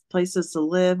apartments, places to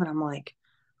live. And I'm like,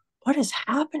 what is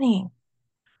happening?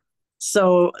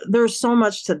 So there's so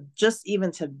much to just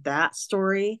even to that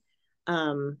story.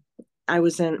 I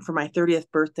was for my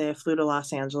 30th birthday, I flew to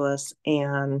Los Angeles,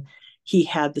 and he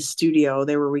had the studio.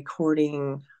 They were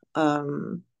recording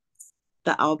the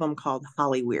album called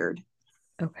Hollyweird.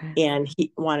 Okay. And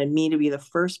he wanted me to be the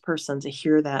first person to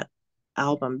hear that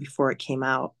album before it came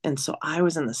out. And so I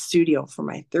was in the studio for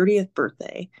my 30th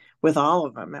birthday with all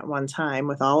of them at one time,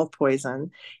 with all of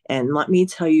Poison. And let me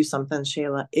tell you something,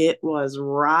 Shayla, it was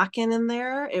rocking in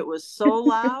there. It was so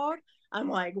loud. I'm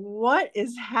like, what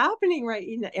is happening right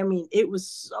now? I mean, it was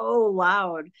so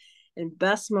loud and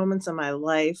best moments of my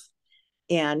life.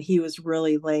 And he was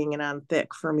really laying it on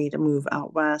thick for me to move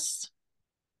out west.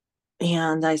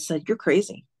 And I said, you're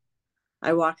crazy.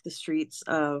 I walked the streets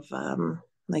of, I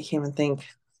can't even think,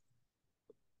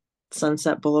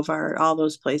 Sunset Boulevard, all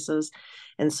those places,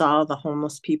 and saw the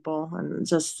homeless people. And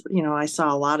just, I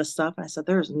saw a lot of stuff. And I said,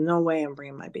 there's no way I'm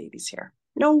bringing my babies here.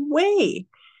 No way.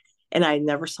 And I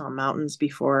never saw mountains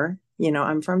before.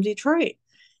 I'm from Detroit.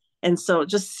 And so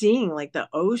just seeing like the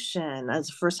ocean, that's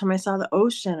the first time I saw the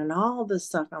ocean and all this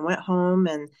stuff. I went home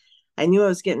and I knew I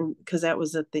was getting, because that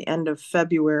was at the end of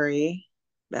February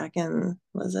back in,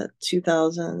 was it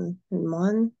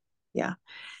 2001? Yeah.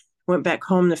 Went back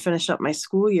home to finish up my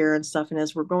school year and stuff. And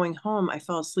as we're going home, I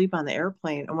fell asleep on the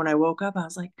airplane. And when I woke up, I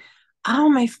was like, oh,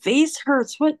 my face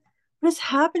hurts. What is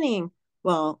happening?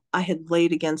 Well, I had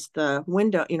laid against the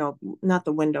window, not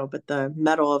the window, but the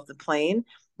metal of the plane.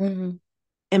 Mm-hmm.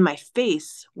 And my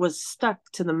face was stuck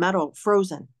to the metal,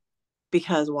 frozen.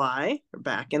 Because why? We're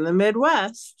back in the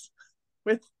Midwest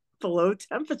with below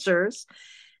temperatures.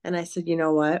 And I said, you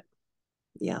know what?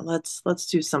 Yeah, let's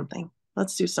do something.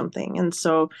 Let's do something. And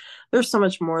so there's so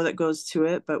much more that goes to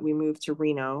it, but we moved to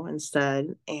Reno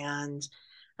instead. And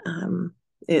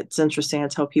it's interesting. I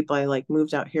tell people I like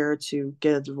moved out here to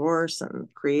get a divorce and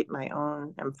create my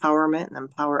own empowerment and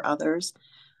empower others.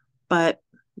 But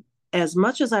as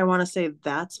much as I want to say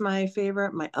that's my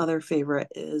favorite, my other favorite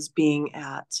is being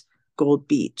at Gold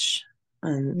Beach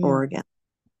in Oregon.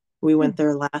 We went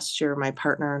there last year, my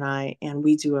partner and I, and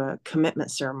we do a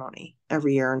commitment ceremony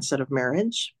every year instead of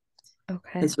marriage.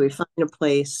 Okay. And so we find a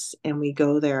place and we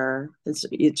go there. It's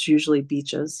usually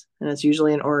beaches and it's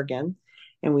usually in Oregon.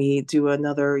 And we do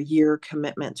another year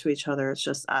commitment to each other. It's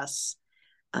just us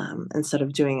instead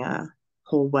of doing a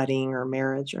whole wedding or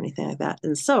marriage or anything like that.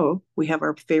 And so we have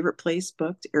our favorite place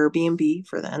booked, Airbnb,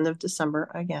 for the end of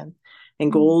December again,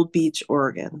 in Gold Beach,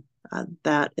 Oregon.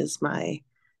 That is my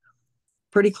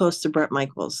pretty close to Brett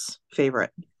Michael's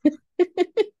favorite.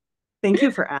 Thank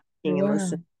you for asking and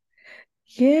listening.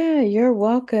 Yeah, you're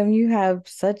welcome. You have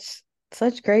such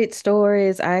great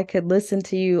stories. I could listen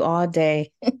to you all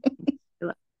day.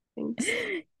 Thanks.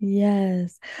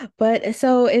 Yes. But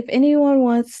so if anyone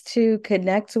wants to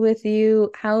connect with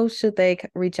you, how should they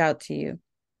reach out to you?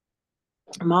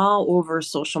 I'm all over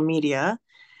social media.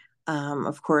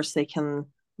 Of course, they can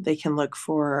look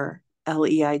for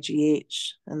Leigh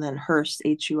and then Hurst,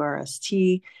 Hurst.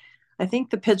 I think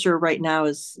the picture right now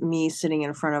is me sitting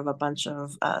in front of a bunch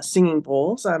of singing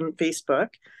bowls on Facebook,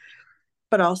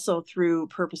 but also through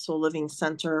Purposeful Living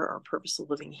Center or Purposeful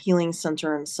Living Healing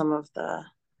Center and some of the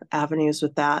avenues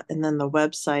with that. And then the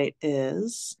website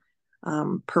is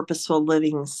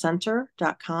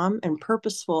purposefullivingcenter.com, and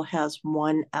Purposeful has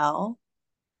one L.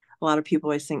 A lot of people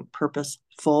always think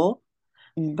purposeful,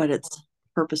 but it's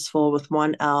Purposeful with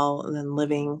one L and then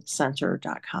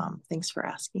livingcenter.com. Thanks for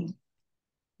asking.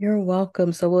 You're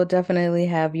welcome. So we'll definitely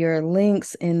have your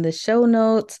links in the show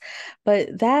notes.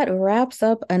 But that wraps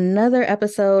up another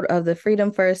episode of the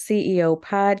Freedom First CEO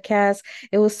podcast.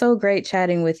 It was so great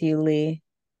chatting with you, Leigh.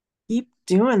 Keep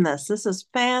doing this. This is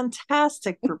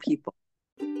fantastic for people.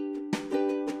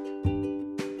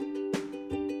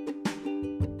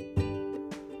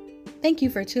 Thank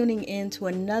you for tuning in to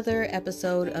another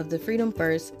episode of the Freedom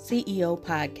First CEO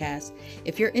podcast.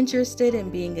 If you're interested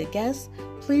in being a guest,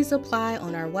 please apply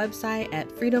on our website at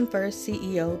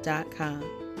freedomfirstceo.com.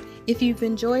 If you've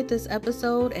enjoyed this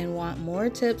episode and want more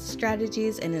tips,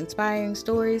 strategies, and inspiring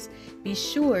stories, be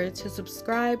sure to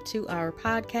subscribe to our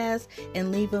podcast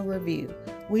and leave a review.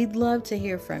 We'd love to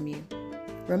hear from you.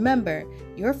 Remember,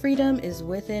 your freedom is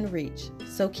within reach,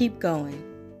 so keep going.